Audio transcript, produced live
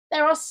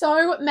There are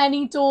so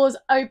many doors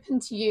open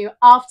to you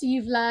after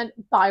you've learned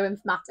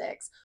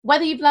bioinformatics.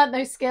 Whether you've learned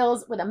those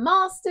skills with a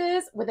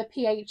master's, with a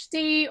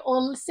PhD,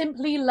 or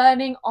simply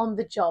learning on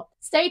the job.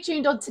 Stay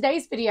tuned on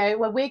today's video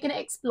where we're going to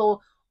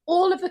explore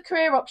all of the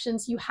career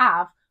options you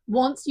have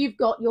once you've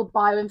got your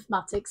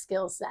bioinformatics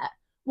skill set.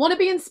 Want to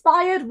be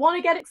inspired? Want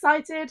to get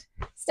excited?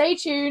 Stay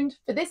tuned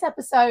for this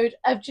episode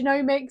of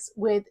Genomics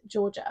with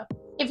Georgia.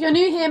 If you're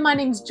new here, my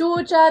name's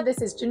Georgia.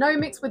 This is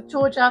Genomics with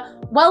Georgia.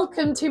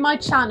 Welcome to my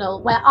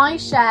channel where I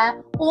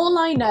share all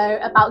I know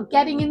about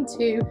getting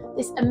into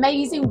this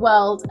amazing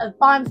world of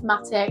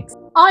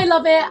bioinformatics. I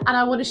love it and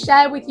I want to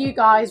share with you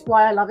guys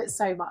why I love it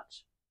so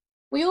much.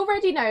 We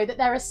already know that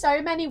there are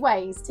so many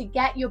ways to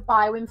get your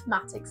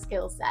bioinformatics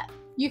skill set.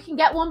 You can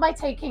get one by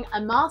taking a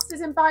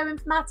master's in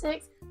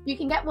bioinformatics, you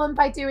can get one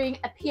by doing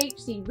a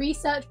PhD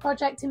research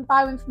project in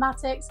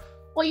bioinformatics,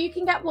 or you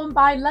can get one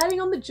by learning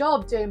on the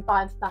job doing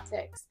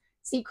bioinformatics.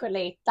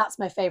 Secretly, that's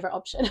my favorite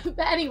option.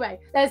 But anyway,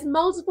 there's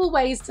multiple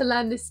ways to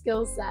learn this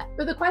skill set.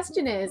 But the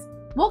question is,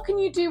 what can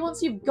you do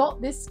once you've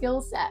got this skill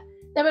set?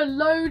 There are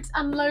loads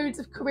and loads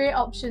of career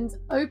options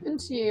open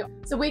to you.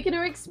 So we're going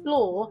to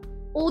explore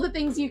all the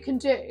things you can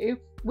do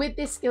with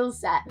this skill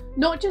set,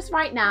 not just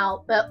right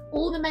now, but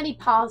all the many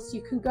paths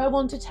you can go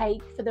on to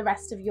take for the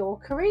rest of your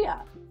career.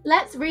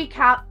 Let's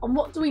recap on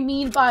what do we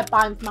mean by a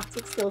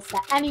bioinformatics skill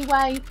set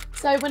anyway.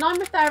 So when I'm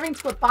referring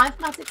to a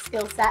bioinformatics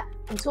skill set,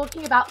 I'm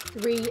talking about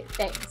three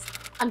things.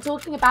 I'm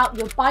talking about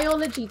your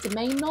biology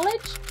domain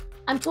knowledge,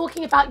 I'm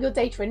talking about your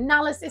data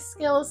analysis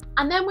skills,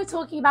 and then we're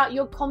talking about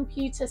your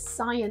computer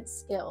science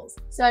skills.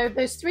 So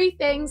those three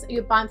things are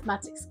your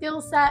bioinformatics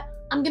skill set.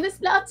 I'm going to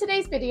split up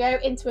today's video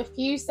into a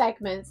few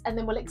segments and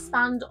then we'll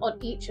expand on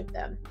each of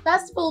them.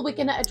 First of all, we're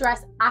going to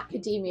address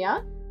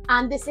academia.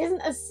 And this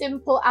isn't as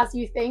simple as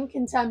you think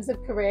in terms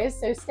of careers,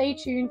 so stay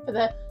tuned for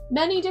the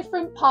many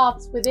different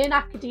paths within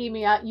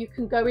academia you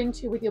can go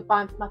into with your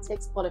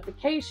bioinformatics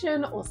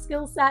qualification or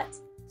skill set.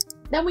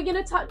 Then we're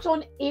going to touch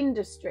on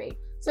industry.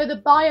 So the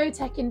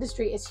biotech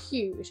industry is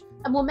huge,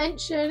 and we'll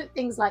mention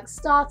things like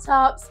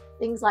startups,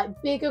 things like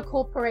bigger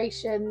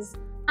corporations,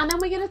 and then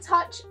we're going to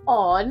touch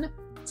on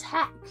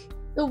tech,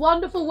 the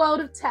wonderful world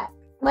of tech.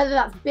 Whether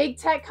that's big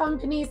tech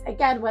companies,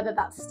 again, whether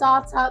that's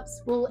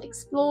startups, we'll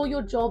explore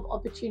your job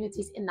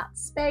opportunities in that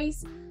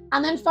space.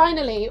 And then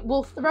finally,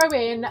 we'll throw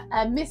in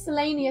a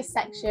miscellaneous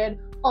section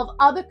of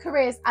other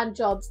careers and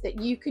jobs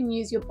that you can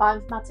use your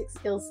bioinformatics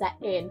skill set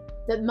in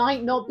that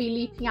might not be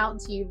leaping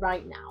out to you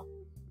right now.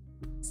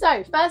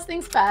 So first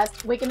things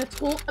first, we're going to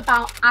talk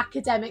about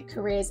academic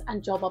careers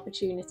and job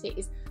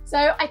opportunities.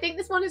 So I think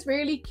this one is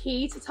really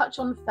key to touch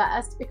on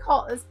first,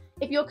 because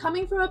if you're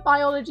coming from a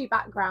biology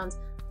background,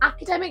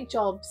 academic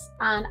jobs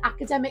and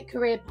academic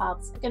career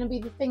paths are going to be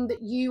the thing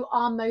that you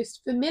are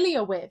most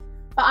familiar with.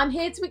 But I'm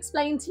here to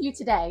explain to you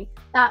today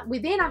that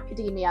within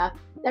academia,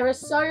 there are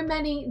so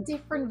many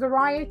different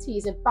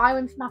varieties of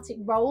bioinformatic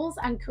roles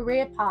and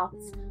career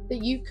paths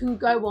that you can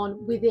go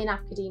on within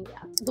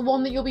academia. The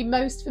one that you'll be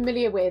most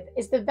familiar with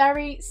is the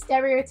very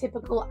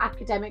stereotypical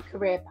academic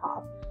career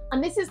path.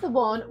 And this is the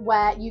one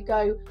where you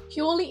go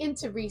purely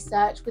into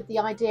research with the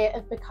idea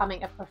of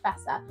becoming a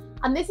professor.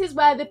 And this is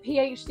where the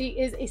PhD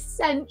is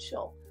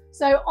essential.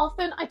 So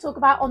often I talk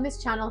about on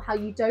this channel how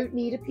you don't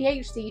need a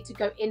PhD to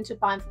go into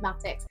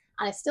bioinformatics.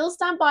 And I still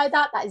stand by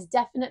that. That is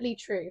definitely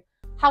true.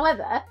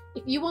 However,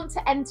 if you want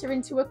to enter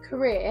into a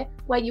career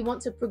where you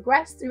want to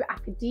progress through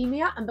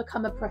academia and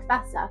become a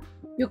professor,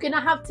 you're going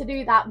to have to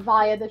do that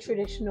via the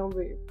traditional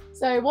route.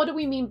 So what do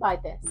we mean by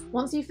this?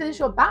 Once you finish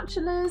your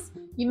bachelor's,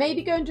 you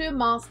maybe go and do a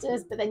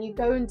master's, but then you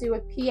go and do a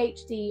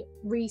PhD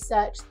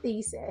research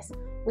thesis.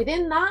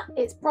 Within that,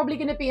 it's probably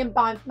going to be in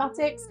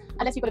bioinformatics,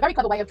 unless you've got a very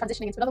clever way of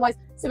transitioning into it otherwise.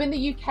 So in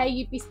the UK,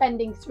 you'd be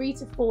spending 3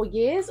 to 4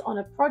 years on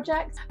a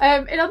project.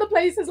 In other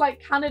places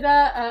like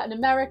Canada and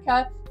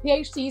America,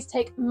 PhDs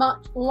take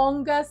much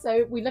longer.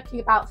 So we're looking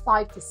about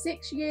 5 to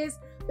 6 years.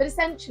 But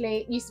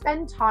essentially, you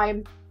spend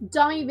time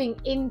diving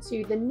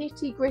into the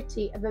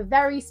nitty-gritty of a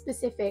very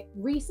specific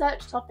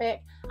research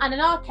topic. And in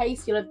our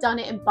case, you'll have done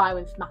it in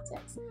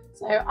bioinformatics.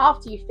 So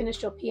after you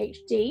finish your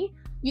PhD,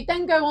 you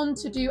then go on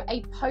to do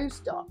a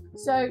postdoc.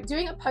 So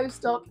doing a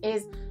postdoc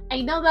is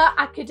another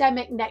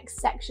academic next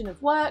section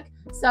of work.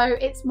 So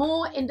it's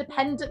more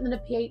independent than a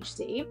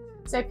PhD.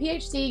 So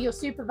PhD, your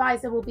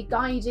supervisor will be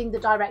guiding the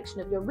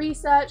direction of your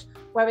research,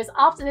 whereas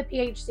after the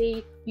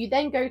PhD, you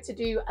then go to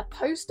do a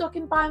postdoc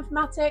in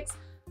bioinformatics,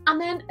 and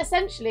then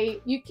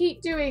essentially you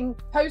keep doing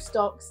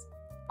postdocs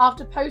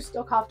after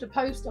postdoc after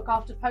postdoc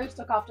after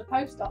postdoc after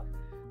postdoc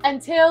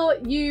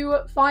until you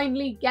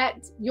finally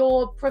get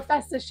your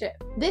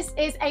professorship. This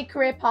is a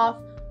career path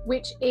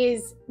which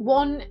is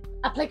one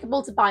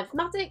applicable to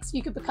bioinformatics.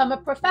 You could become a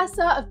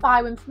professor of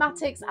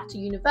bioinformatics at a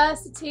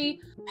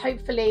university,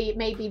 hopefully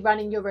maybe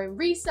running your own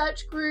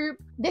research group.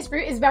 This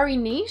route is very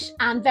niche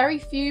and very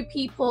few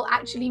people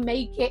actually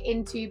make it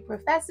into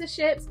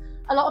professorships.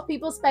 A lot of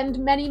people spend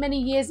many, many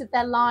years of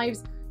their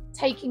lives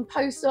taking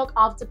postdoc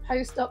after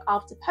postdoc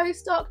after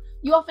postdoc.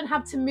 You often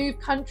have to move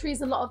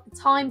countries a lot of the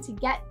time to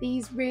get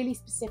these really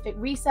specific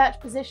research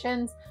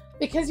positions.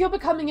 Because you're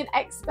becoming an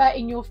expert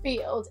in your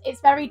field, it's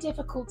very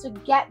difficult to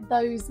get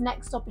those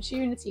next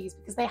opportunities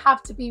because they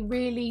have to be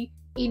really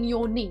in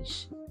your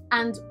niche.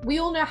 And we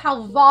all know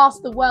how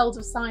vast the world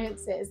of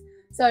science is.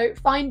 So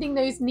finding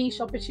those niche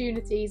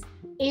opportunities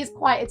is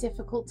quite a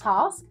difficult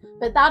task,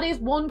 but that is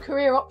one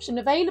career option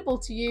available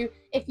to you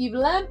if you've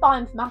learned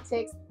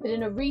bioinformatics, but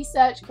in a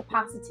research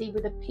capacity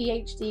with a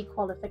PhD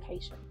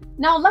qualification.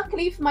 Now,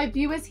 luckily for my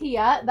viewers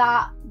here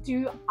that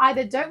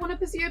either don't want to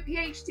pursue a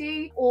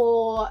PhD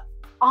or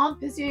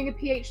aren't pursuing a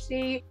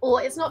PhD,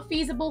 or it's not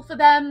feasible for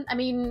them. I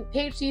mean,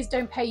 PhDs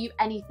don't pay you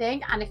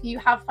anything, and if you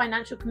have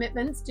financial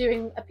commitments,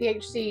 doing a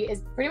PhD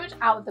is pretty much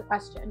out of the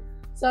question.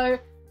 So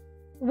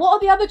what are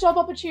the other job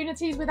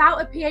opportunities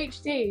without a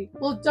PhD?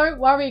 Well, don't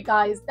worry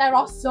guys, there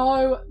are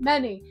so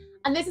many.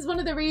 And this is one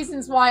of the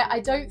reasons why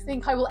I don't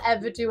think I will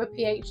ever do a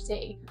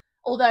PhD.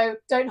 Although,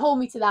 don't hold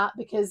me to that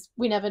because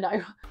we never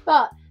know.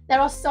 But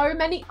there are so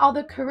many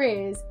other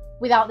careers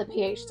without the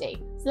PhD.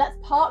 So let's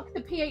park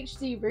the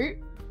PhD route,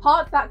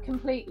 park that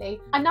completely.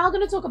 I'm now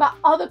going to talk about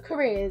other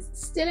careers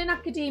still in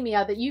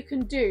academia that you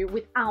can do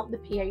without the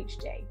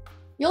PhD.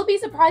 You'll be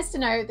surprised to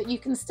know that you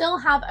can still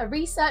have a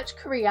research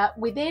career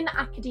within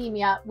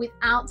academia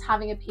without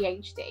having a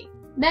PhD.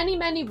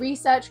 Many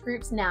research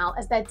groups now,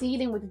 as they're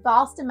dealing with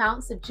vast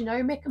amounts of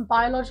genomic and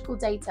biological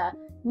data,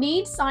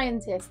 need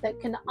scientists that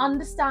can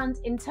understand,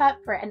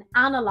 interpret, and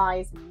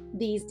analyze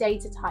these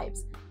data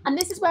types. And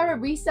this is where a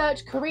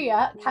research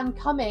career can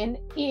come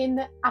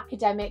in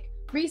academic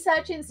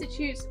research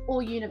institutes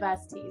or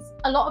universities.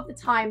 A lot of the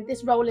time,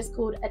 this role is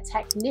called a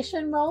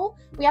technician role.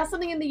 We have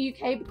something in the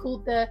UK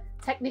called the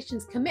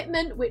Technician's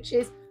Commitment, which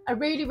is a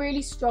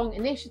really strong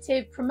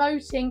initiative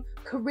promoting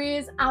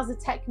careers as a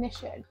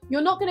technician.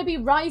 You're not going to be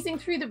rising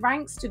through the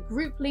ranks to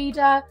group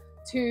leader,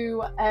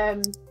 to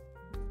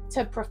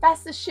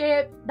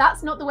professorship.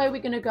 That's not the way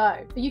we're going to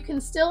go. But you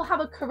can still have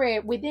a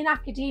career within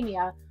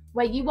academia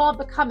where you are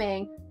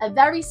becoming a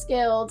very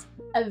skilled,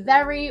 a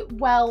very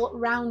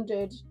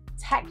well-rounded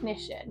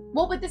technician.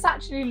 What would this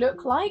actually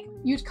look like?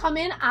 You'd come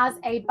in as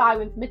a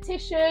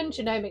bioinformatician,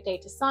 genomic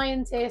data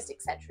scientist,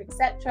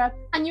 etc.,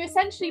 and you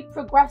essentially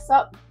progress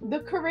up the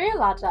career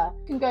ladder.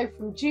 You can go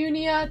from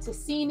junior to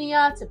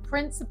senior to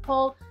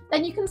principal.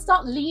 Then you can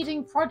start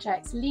leading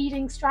projects,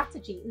 leading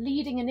strategy,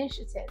 leading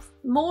initiatives.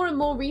 More and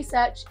more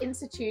research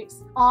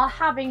institutes are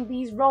having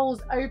these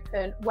roles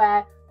open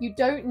where you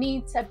don't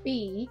need to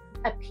be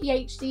a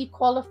PhD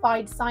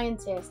qualified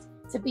scientist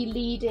to be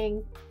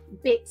leading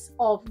bits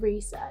of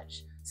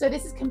research. So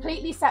this is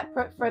completely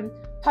separate from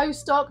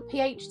postdoc,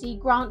 PhD,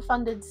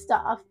 grant-funded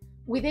stuff.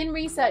 Within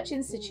research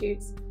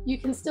institutes, you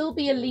can still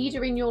be a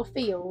leader in your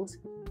field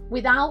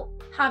without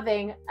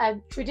having a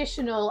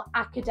traditional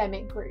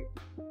academic group.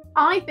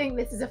 I think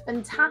this is a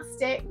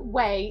fantastic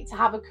way to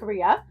have a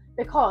career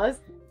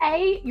because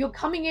A, you're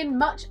coming in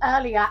much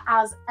earlier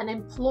as an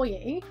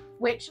employee,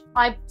 which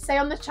I say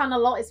on the channel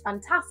a lot is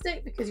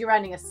fantastic because you're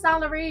earning a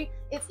salary,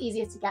 it's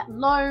easier to get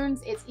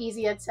loans, it's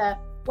easier to,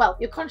 well,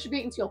 you're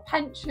contributing to your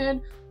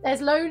pension.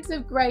 There's loads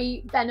of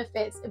great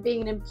benefits of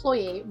being an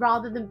employee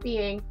rather than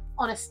being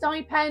on a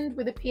stipend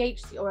with a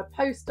PhD or a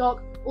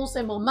postdoc.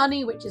 Also more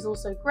money, which is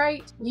also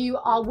great. You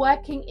are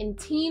working in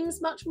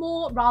teams much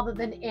more rather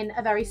than in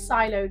a very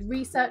siloed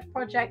research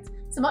project.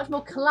 It's a much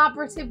more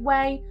collaborative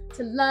way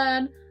to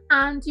learn,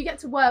 and you get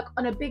to work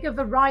on a bigger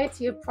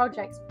variety of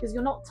projects because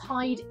you're not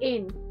tied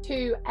in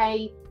to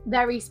a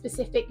very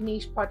specific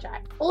niche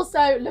project.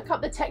 Also, look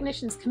up the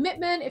Technician's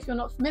Commitment if you're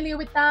not familiar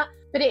with that.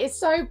 But it is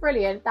so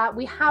brilliant that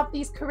we have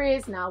these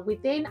careers now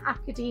within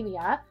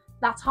academia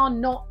that are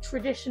not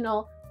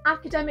traditional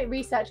academic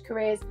research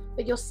careers,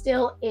 but you're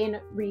still in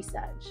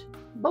research.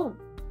 Boom.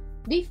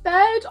 The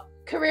third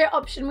career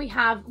option we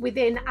have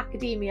within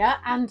academia,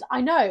 and I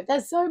know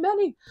there's so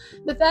many,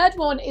 the third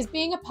one is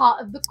being a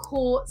part of the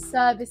core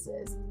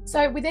services.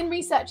 So within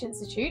research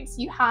institutes,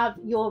 you have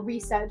your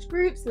research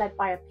groups led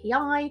by a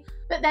PI,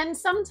 but then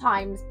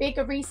sometimes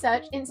bigger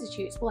research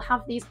institutes will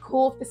have these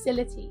core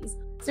facilities.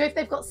 So if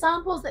they've got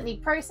samples that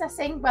need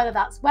processing, whether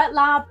that's wet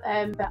lab,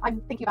 but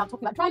I'm thinking about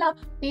talking about dry lab,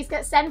 these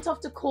get sent off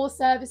to core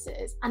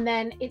services, and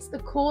then it's the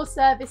core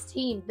service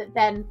team that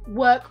then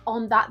work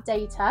on that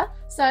data.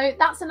 So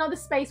that's another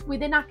space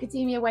within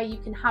academia where you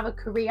can have a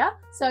career.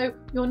 So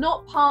you're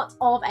not part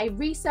of a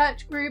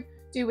research group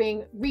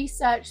doing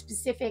research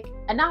specific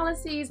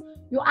analyses,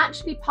 you're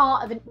actually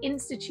part of an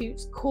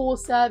institute's core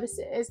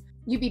services.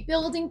 You'd be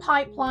building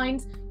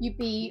pipelines, you'd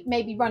be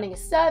maybe running a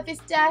service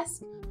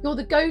desk. You're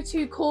the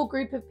go-to core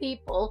group of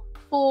people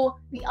for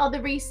the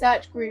other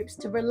research groups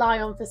to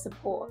rely on for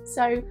support.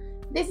 So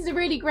this is a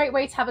really great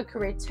way to have a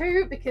career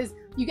too, because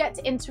you get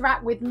to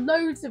interact with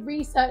loads of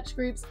research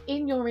groups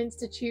in your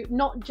institute,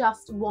 not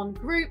just one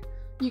group.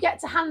 You get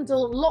to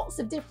handle lots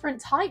of different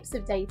types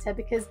of data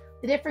because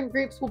the different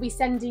groups will be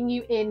sending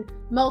you in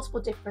multiple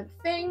different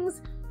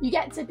things. You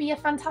get to be a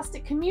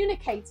fantastic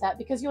communicator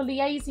because you're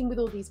liaising with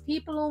all these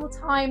people all the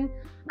time.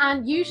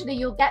 And usually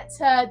you'll get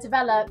to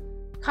develop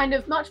kind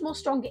of much more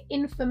stronger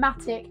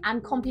informatic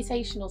and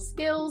computational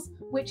skills,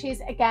 which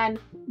is again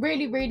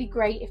really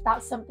great if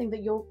that's something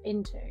that you're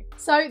into.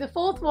 So the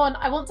fourth one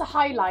I want to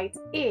highlight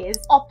is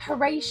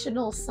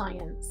operational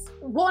science.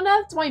 What on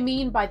earth do I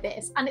mean by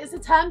this? And it's a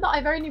term that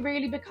I've only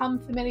really become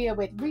familiar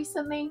with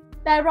recently.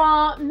 There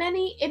are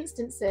many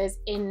instances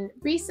in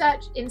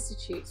research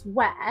institutes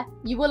where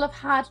you will have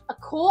had a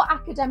core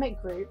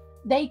academic group,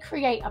 they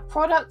create a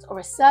product or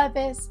a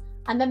service,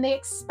 and then they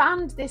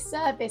expand this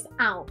service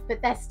out,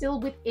 but they're still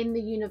within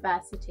the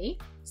university.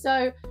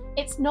 So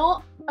it's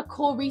not a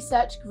core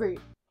research group.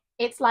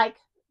 It's like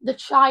the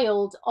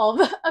child of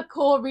a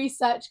core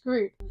research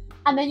group.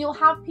 And then you'll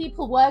have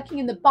people working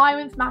in the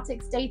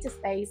bioinformatics data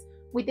space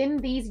within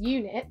these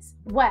units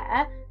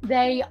where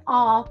they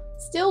are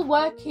still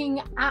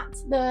working at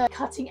the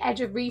cutting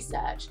edge of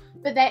research,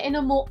 but they're in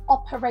a more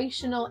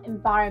operational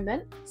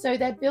environment. So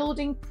they're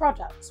building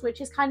products, which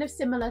is kind of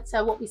similar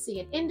to what we see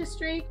in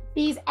industry.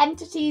 These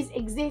entities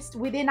exist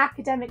within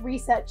academic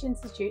research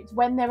institutes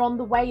when they're on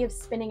the way of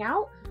spinning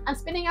out. And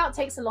spinning out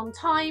takes a long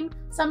time.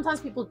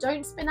 Sometimes people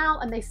don't spin out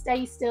and they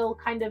stay still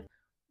kind of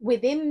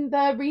within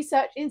the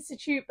research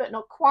institute, but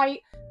not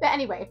quite. But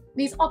anyway,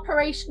 these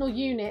operational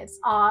units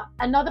are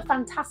another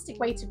fantastic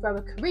way to grow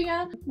a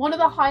career. One of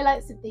the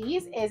highlights of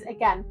these is,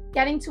 again,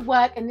 getting to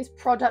work in this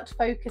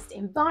product-focused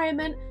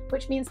environment,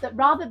 which means that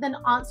rather than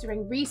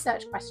answering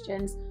research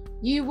questions,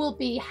 you will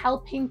be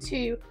helping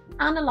to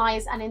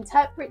analyze and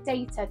interpret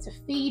data to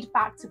feed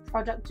back to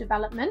product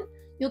development.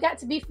 You'll get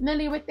to be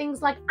familiar with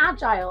things like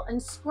Agile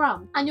and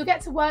Scrum, and you'll get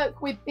to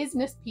work with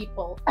business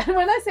people. And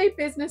when I say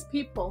business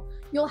people,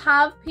 you'll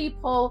have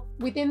people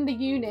within the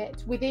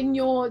unit, within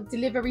your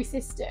delivery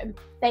system.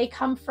 They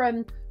come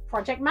from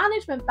project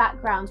management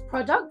backgrounds,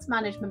 product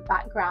management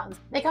backgrounds.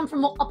 They come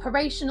from more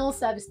operational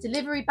service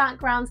delivery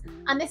backgrounds.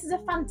 And this is a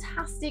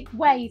fantastic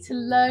way to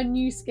learn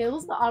new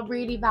skills that are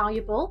really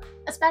valuable,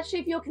 especially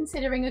if you're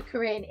considering a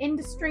career in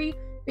industry.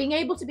 Being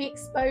able to be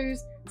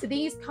exposed to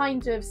these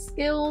kinds of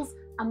skills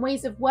and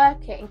ways of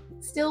working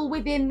still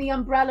within the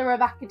umbrella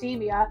of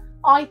academia,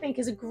 I think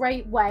is a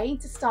great way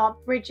to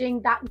start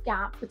bridging that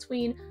gap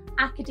between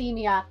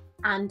academia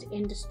and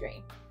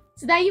industry.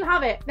 So there you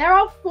have it. There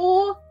are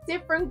 4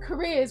 different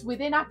careers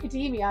within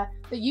academia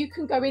that you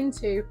can go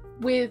into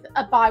with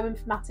a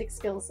bioinformatics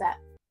skill set.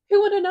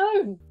 Who would have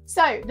known?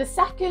 So the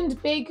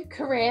second big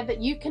career that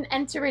you can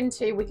enter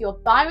into with your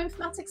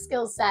bioinformatics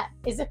skill set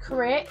is a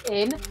career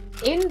in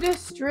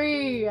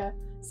industry.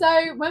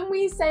 So when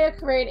we say a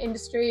career in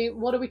industry,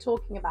 what are we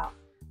talking about?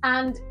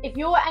 And if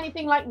you're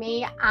anything like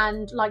me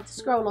and like to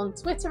scroll on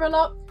Twitter a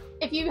lot,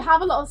 if you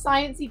have a lot of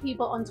sciencey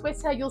people on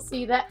Twitter, you'll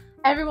see that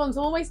everyone's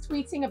always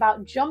tweeting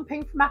about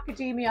jumping from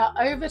academia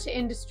over to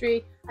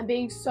industry and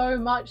being so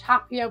much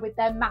happier with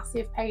their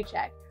massive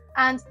paycheck.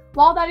 And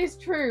while that is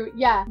true,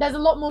 yeah, there's a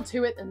lot more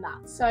to it than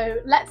that. So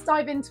let's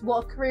dive into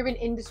what a career in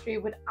industry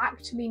would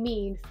actually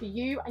mean for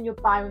you and your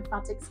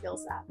bioinformatics skill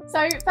set.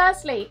 So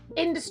firstly,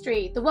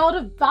 industry, the world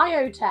of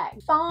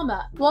biotech,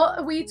 pharma. What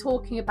are we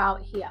talking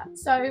about here?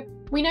 So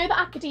we know that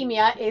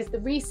academia is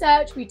the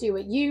research we do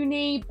at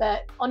uni,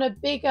 but on a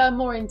bigger,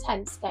 more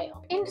intense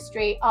scale.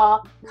 Industry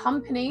are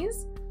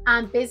companies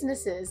and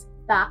businesses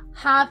that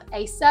have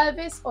a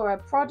service or a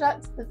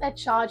product that they're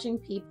charging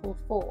people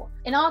for.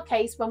 In our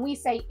case, when we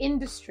say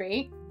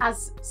industry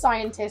as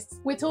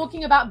scientists, we're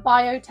talking about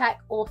biotech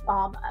or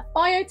pharma.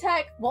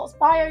 Biotech, what's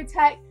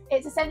biotech?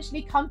 It's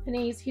essentially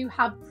companies who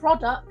have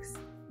products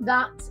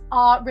that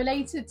are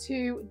related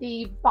to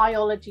the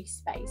biology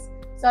space.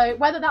 So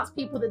whether that's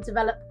people that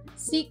develop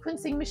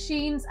sequencing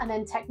machines and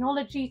then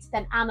technology to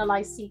then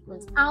analyze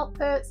sequence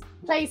outputs,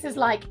 places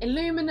like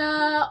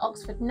Illumina,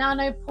 Oxford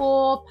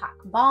Nanopore,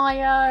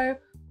 PacBio.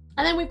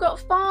 And then we've got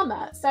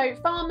pharma. So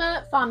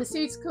pharma,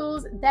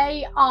 pharmaceuticals,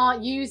 they are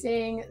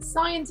using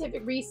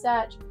scientific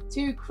research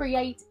to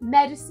create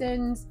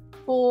medicines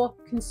for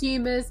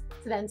consumers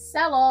to then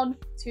sell on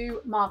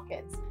to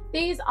markets.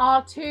 These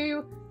are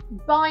 2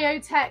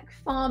 biotech,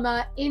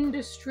 pharma,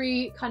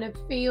 industry kind of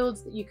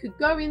fields that you could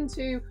go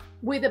into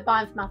with a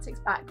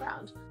bioinformatics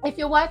background. If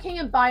you're working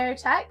in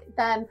biotech,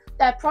 then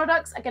their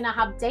products are going to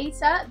have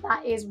data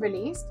that is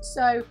released.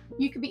 So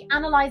you could be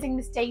analyzing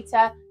this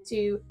data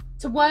to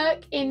work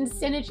in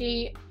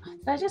synergy.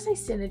 Did I just say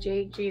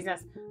synergy?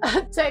 Jesus.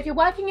 So if you're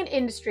working in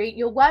industry,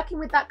 you're working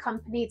with that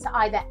company to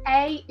either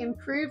A,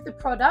 improve the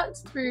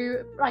product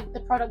through like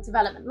the product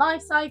development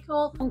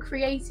lifecycle and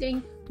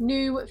creating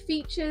new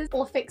features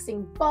or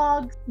fixing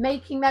bugs,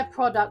 making their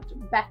product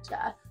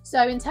better.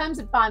 So in terms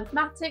of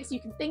bioinformatics, you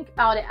can think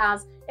about it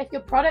as if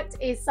your product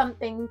is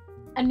something,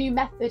 a new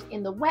method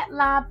in the wet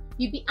lab,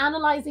 you'd be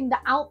analyzing the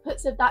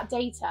outputs of that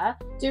data,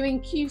 doing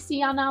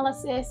QC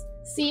analysis,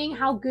 seeing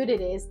how good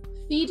it is,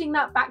 feeding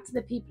that back to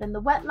the people in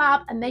the wet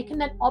lab, and they can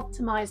then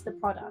optimize the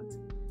product.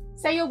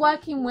 Say you're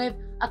working with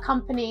a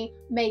company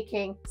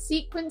making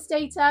sequence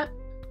data,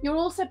 you'll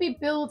also be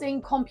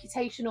building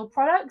computational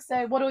products.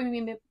 So what do we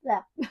mean by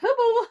that?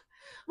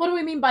 What do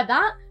we mean by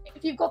that?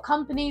 If you've got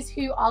companies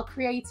who are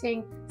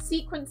creating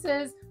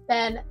sequences,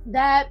 then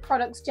their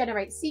products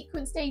generate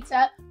sequence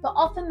data, but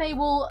often they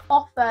will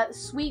offer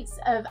suites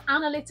of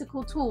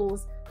analytical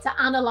tools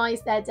to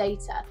analyze their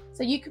data.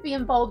 So you could be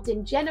involved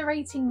in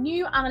generating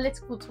new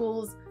analytical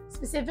tools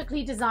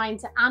specifically designed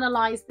to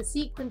analyze the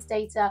sequence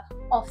data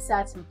off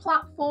certain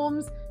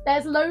platforms.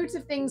 There's loads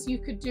of things you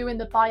could do in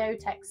the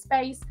biotech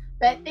space,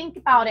 but think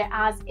about it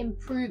as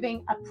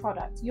improving a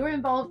product. You're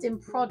involved in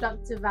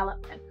product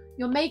development.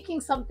 You're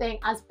making something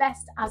as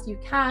best as you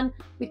can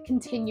with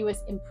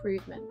continuous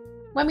improvement.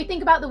 When we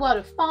think about the world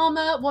of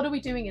pharma, what are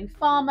we doing in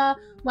pharma?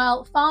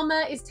 Well,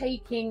 pharma is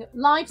taking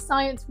life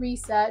science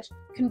research,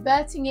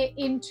 converting it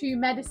into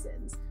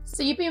medicines.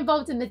 So you'd be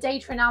involved in the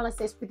data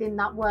analysis within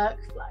that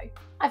workflow.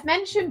 I've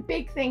mentioned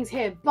big things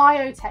here,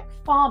 biotech,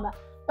 pharma,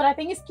 but I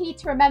think it's key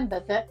to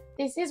remember that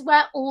this is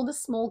where all the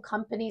small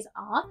companies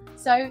are.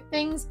 So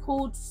things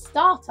called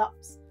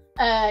startups.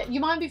 You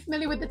might be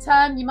familiar with the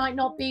term, you might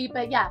not be,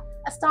 but yeah,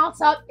 a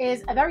startup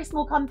is a very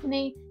small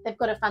company. They've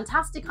got a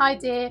fantastic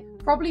idea,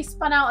 probably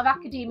spun out of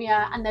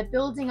academia, and they're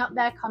building up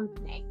their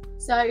company.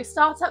 So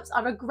startups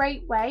are a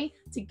great way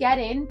to get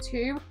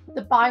into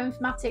the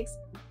bioinformatics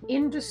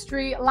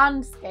industry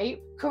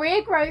landscape.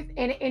 Career growth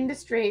in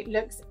industry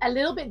looks a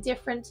little bit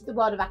different to the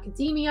world of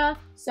academia.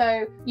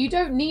 So you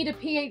don't need a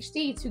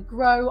PhD to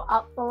grow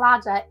up the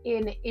ladder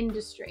in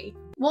industry.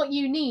 What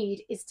you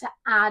need is to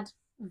add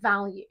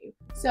value.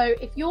 So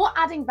if you're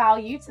adding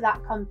value to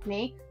that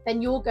company,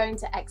 then you're going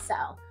to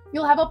excel.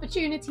 You'll have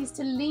opportunities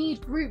to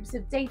lead groups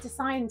of data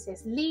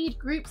scientists, lead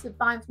groups of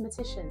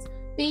bioinformaticians,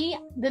 be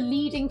the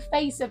leading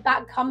face of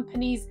that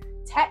company's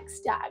tech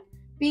stack,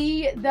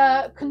 be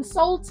the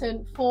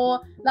consultant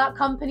for that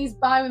company's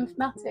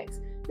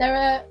bioinformatics. There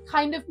are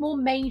kind of more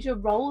major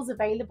roles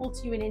available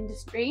to you in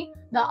industry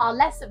that are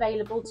less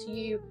available to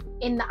you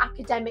in the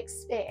academic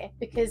sphere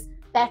because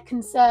they're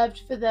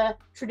conserved for the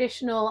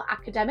traditional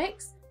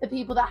academics, the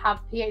people that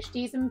have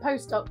PhDs and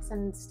postdocs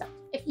and stuff.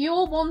 If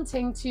you're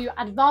wanting to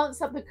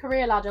advance up the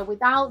career ladder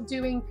without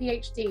doing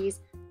PhDs,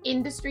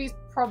 industry is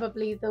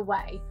probably the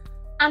way.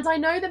 And I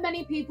know that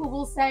many people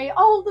will say,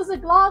 oh, there's a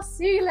glass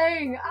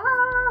ceiling,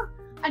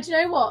 And you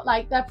know what,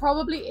 like there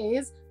probably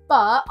is,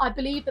 but I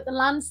believe that the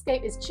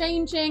landscape is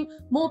changing.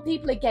 More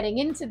people are getting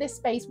into this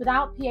space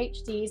without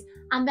PhDs,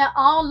 and there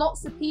are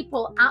lots of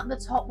people at the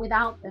top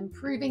without them,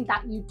 proving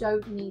that you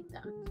don't need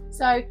them.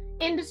 So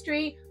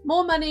industry,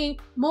 more money,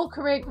 more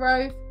career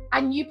growth,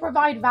 and you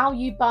provide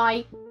value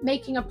by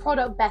making a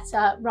product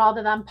better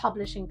rather than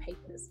publishing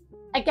papers.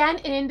 Again,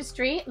 in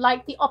industry,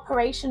 like the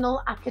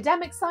operational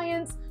academic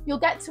science, you'll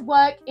get to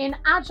work in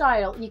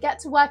Agile, you get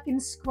to work in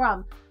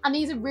Scrum. And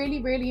these are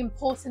really, really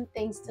important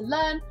things to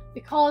learn,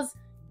 because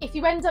if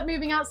you end up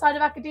moving outside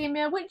of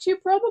academia, which you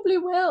probably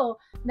will,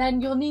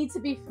 then you'll need to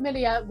be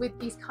familiar with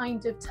these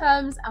kind of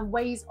terms and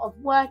ways of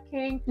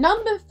working.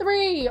 Number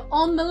 3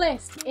 on the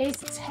list is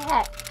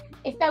tech.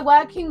 If they're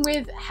working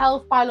with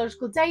health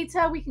biological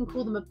data, we can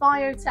call them a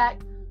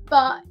biotech.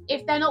 But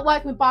if they're not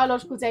working with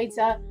biological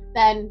data,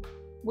 then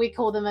we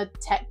call them a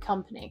tech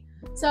company.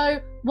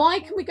 So why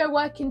can we go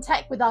work in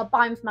tech with our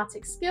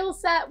bioinformatics skill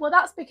set? Well,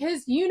 that's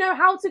because you know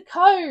how to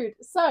code.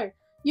 So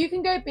you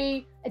can go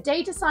be a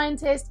data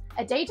scientist,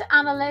 a data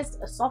analyst,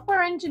 a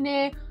software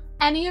engineer,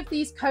 any of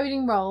these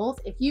coding roles.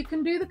 If you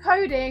can do the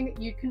coding,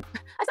 you can,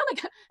 I sound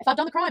like, if I've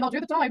done the crime, I'll do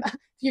the time. If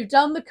you've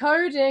done the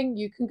coding,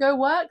 you can go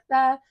work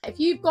there. If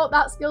you've got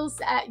that skill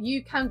set,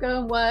 you can go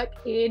and work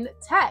in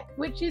tech,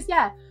 which is,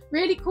 yeah,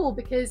 really cool,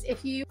 because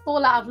if you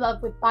fall out of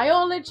love with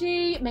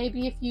biology,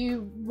 maybe if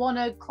you want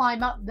to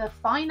climb up the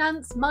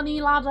finance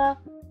money ladder,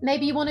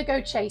 maybe you want to go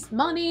chase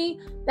money,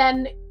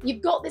 then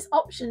you've got this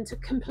option to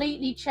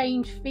completely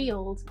change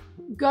field,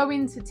 go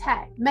into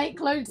tech,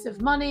 make loads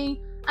of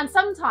money. And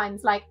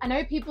sometimes, like, I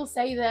know people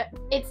say that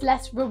it's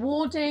less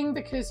rewarding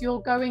because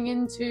you're going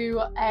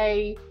into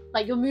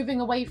you're moving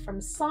away from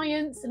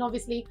science. And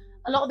obviously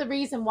a lot of the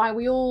reason why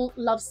we all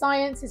love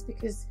science is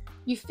because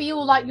you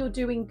feel like you're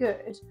doing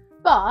good.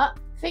 But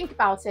think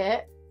about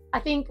it. I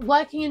think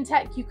working in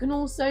tech, you can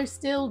also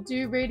still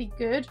do really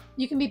good.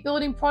 You can be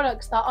building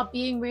products that are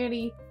being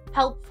really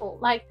helpful.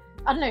 Like,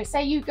 I don't know,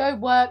 say you go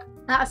work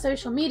at a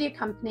social media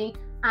company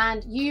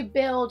and you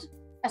build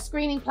a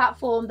screening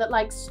platform that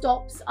like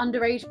stops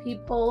underage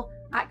people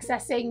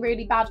accessing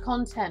really bad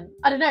content.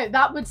 I don't know,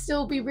 that would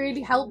still be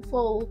really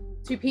helpful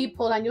to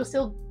people, and you're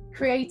still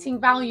creating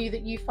value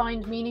that you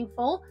find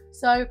meaningful.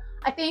 So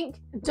I think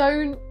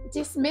don't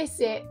dismiss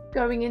it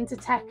going into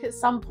tech at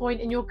some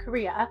point in your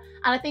career. And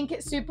I think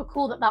it's super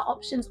cool that that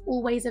option's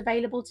always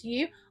available to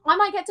you. I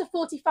might get to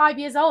 45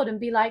 years old and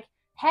be like,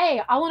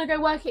 hey, I want to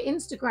go work at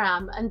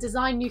Instagram and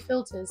design new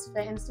filters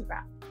for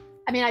Instagram.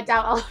 I mean, I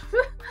doubt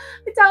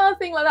I'll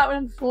think like that when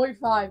I'm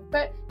 45,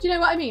 but do you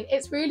know what I mean?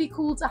 It's really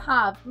cool to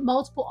have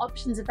multiple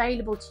options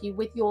available to you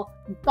with your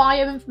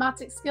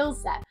bioinformatics skill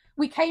set.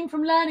 We came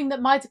from learning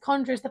that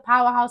mitochondria is the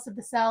powerhouse of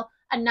the cell,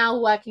 and now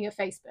working at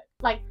Facebook.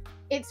 Like,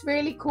 it's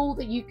really cool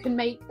that you can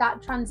make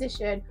that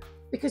transition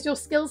because your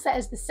skill set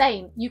is the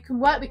same. You can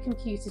work with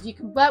computers, you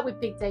can work with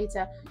big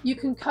data, you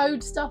can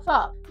code stuff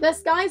up. The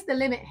sky's the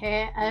limit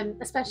here,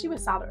 especially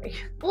with salary.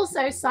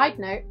 Also, side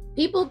note,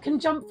 people can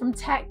jump from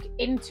tech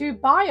into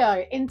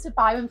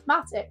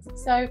bioinformatics.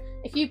 So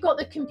if you've got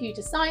the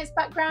computer science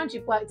background,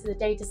 you've worked as a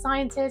data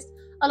scientist,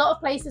 a lot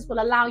of places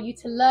will allow you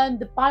to learn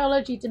the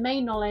biology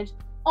domain knowledge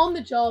on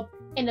the job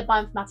in a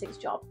bioinformatics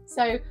job.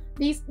 So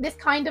this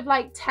kind of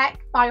like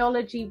tech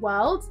biology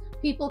worlds,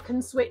 people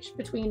can switch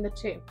between the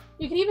two.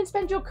 You can even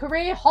spend your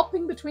career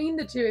hopping between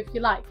the two if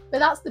you like, but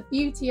that's the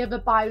beauty of a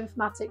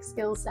bioinformatics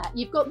skill set.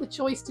 You've got the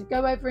choice to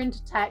go over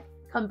into tech,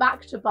 come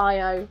back to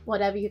bio,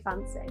 whatever you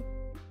fancy.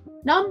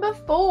 Number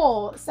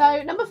 4.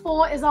 So number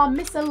 4 is our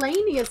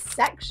miscellaneous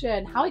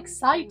section. How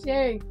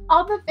exciting.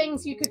 Other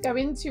things you could go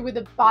into with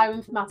a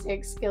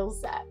bioinformatics skill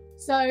set.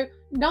 So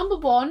number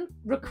 1,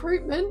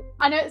 recruitment.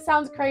 I know it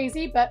sounds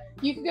crazy, but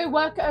you could go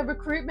work at a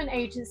recruitment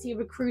agency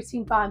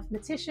recruiting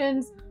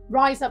bioinformaticians,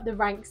 rise up the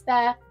ranks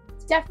there.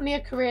 It's definitely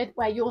a career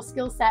where your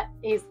skill set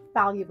is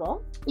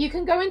valuable. You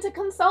can go into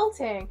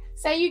consulting.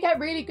 Say you get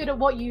really good at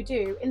what you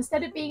do.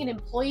 Instead of being an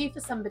employee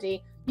for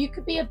somebody, you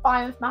could be a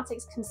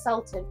bioinformatics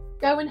consultant.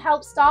 Go and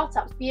help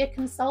startups, be a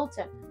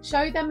consultant.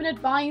 Show them and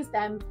advise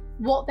them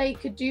what they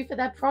could do for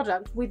their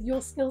product with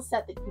your skill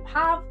set that you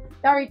have.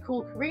 Very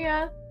cool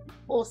career.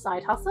 Or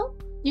side hustle.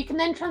 You can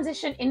then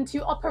transition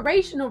into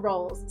operational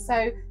roles.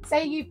 So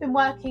say you've been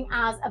working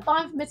as a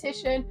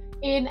bioinformatician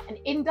in an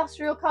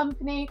industrial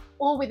company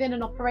or within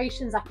an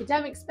operations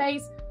academic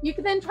space, you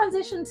can then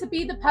transition to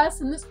be the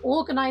person that's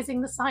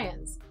organizing the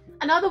science.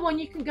 Another one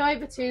you can go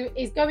over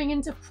to is going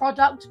into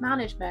product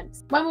management.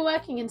 When we're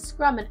working in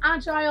Scrum and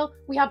Agile,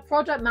 we have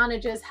product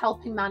managers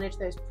helping manage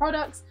those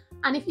products.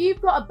 And if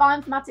you've got a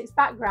bioinformatics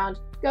background,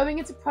 going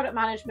into product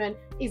management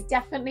is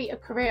definitely a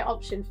career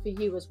option for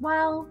you as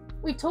well.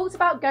 We've talked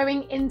about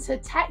going into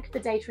tech for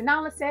data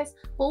analysis,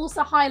 but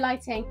also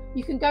highlighting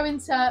you can go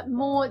into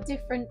more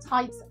different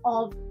types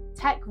of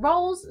tech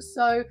roles.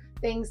 So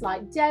things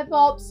like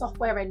DevOps,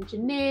 software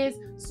engineers,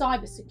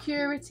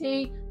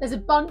 cybersecurity. There's a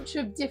bunch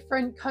of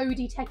different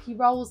codey techie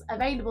roles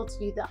available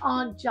to you that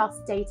aren't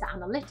just data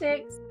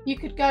analytics. You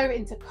could go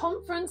into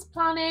conference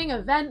planning,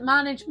 event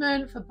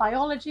management for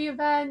biology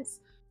events.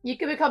 You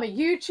could become a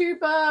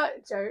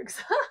YouTuber.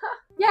 Jokes.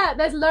 Yeah,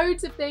 there's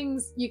loads of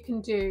things you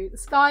can do. The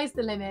sky's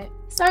the limit.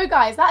 So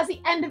guys, that is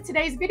the end of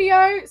today's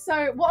video.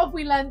 So what have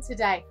we learned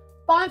today?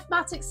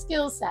 Bioinformatics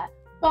skill set.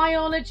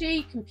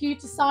 Biology,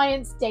 computer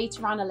science,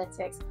 data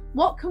analytics.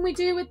 What can we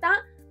do with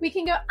that? We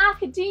can go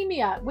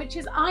academia, which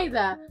is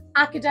either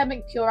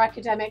academic, pure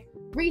academic,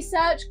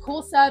 research,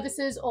 core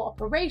services, or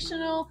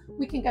operational.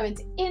 We can go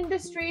into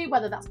industry,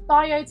 whether that's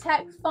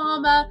biotech,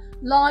 pharma,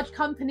 large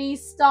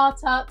companies,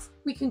 startups.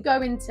 We can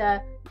go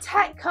into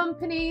tech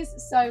companies,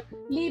 so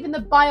leaving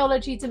the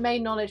biology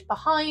domain knowledge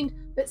behind,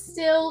 but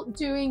still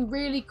doing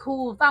really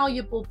cool,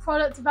 valuable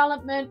product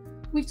development.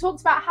 We've talked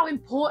about how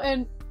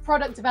important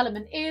product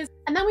development is,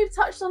 and then we've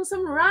touched on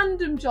some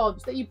random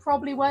jobs that you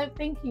probably weren't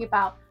thinking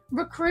about.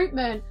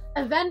 Recruitment,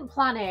 event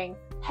planning,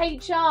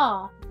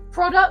 HR,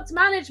 product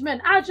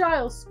management,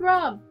 Agile,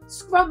 Scrum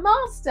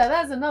Master,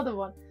 there's another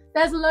one.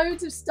 There's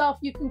loads of stuff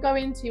you can go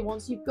into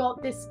once you've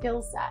got this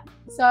skill set.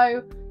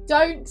 So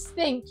don't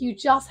think you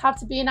just have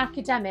to be an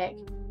academic.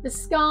 The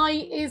sky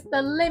is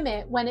the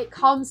limit when it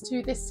comes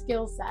to this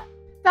skill set.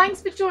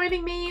 Thanks for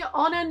joining me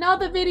on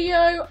another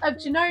video of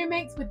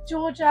Genomics with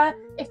Georgia.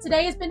 If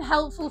today has been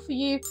helpful for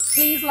you,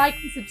 please like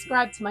and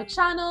subscribe to my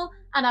channel,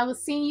 and I will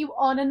see you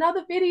on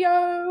another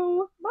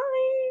video. Bye.